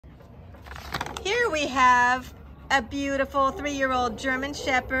Here we have a beautiful 3-year-old German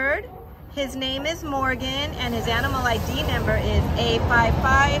Shepherd. His name is Morgan and his animal ID number is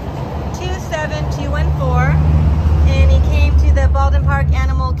A5527214. And he came to the Baldwin Park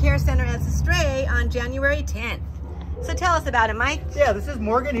Animal Care Center as a stray on January 10th. So tell us about him, Mike. Yeah, this is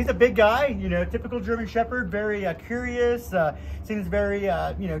Morgan. He's a big guy, you know, typical German Shepherd, very curious, seems very,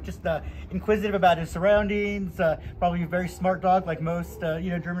 you know, just inquisitive about his surroundings, probably a very smart dog like most, you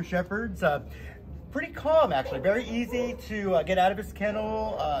know, German Shepherds. Pretty calm, actually, very easy to get out of his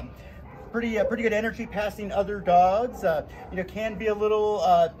kennel. Pretty good energy passing other dogs. You know, can be a little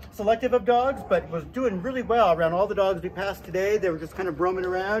selective of dogs, but was doing really well around all the dogs we passed today. They were just kind of roaming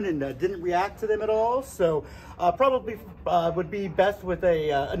around and didn't react to them at all. So probably would be best with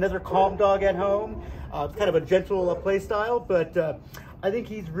another calm dog at home. Kind of a gentle play style, but I think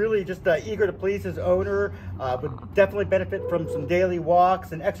he's really just eager to please his owner. Would definitely benefit from some daily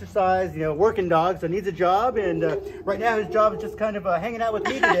walks and exercise. You know, working dog, so needs a job. And right now his job is just kind of hanging out with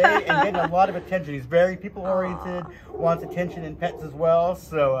me today and getting a lot of attention. He's very people-oriented, wants attention and pets as well.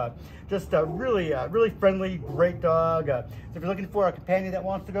 So just a really friendly, great dog. So if you're looking for a companion that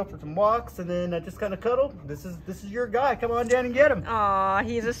wants to go for some walks and then just kind of cuddle, this is your guy. Come on down and get him. Aw,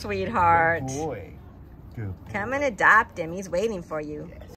 he's a sweetheart. Good boy. Good. Come and adopt him. He's waiting for you. Yes.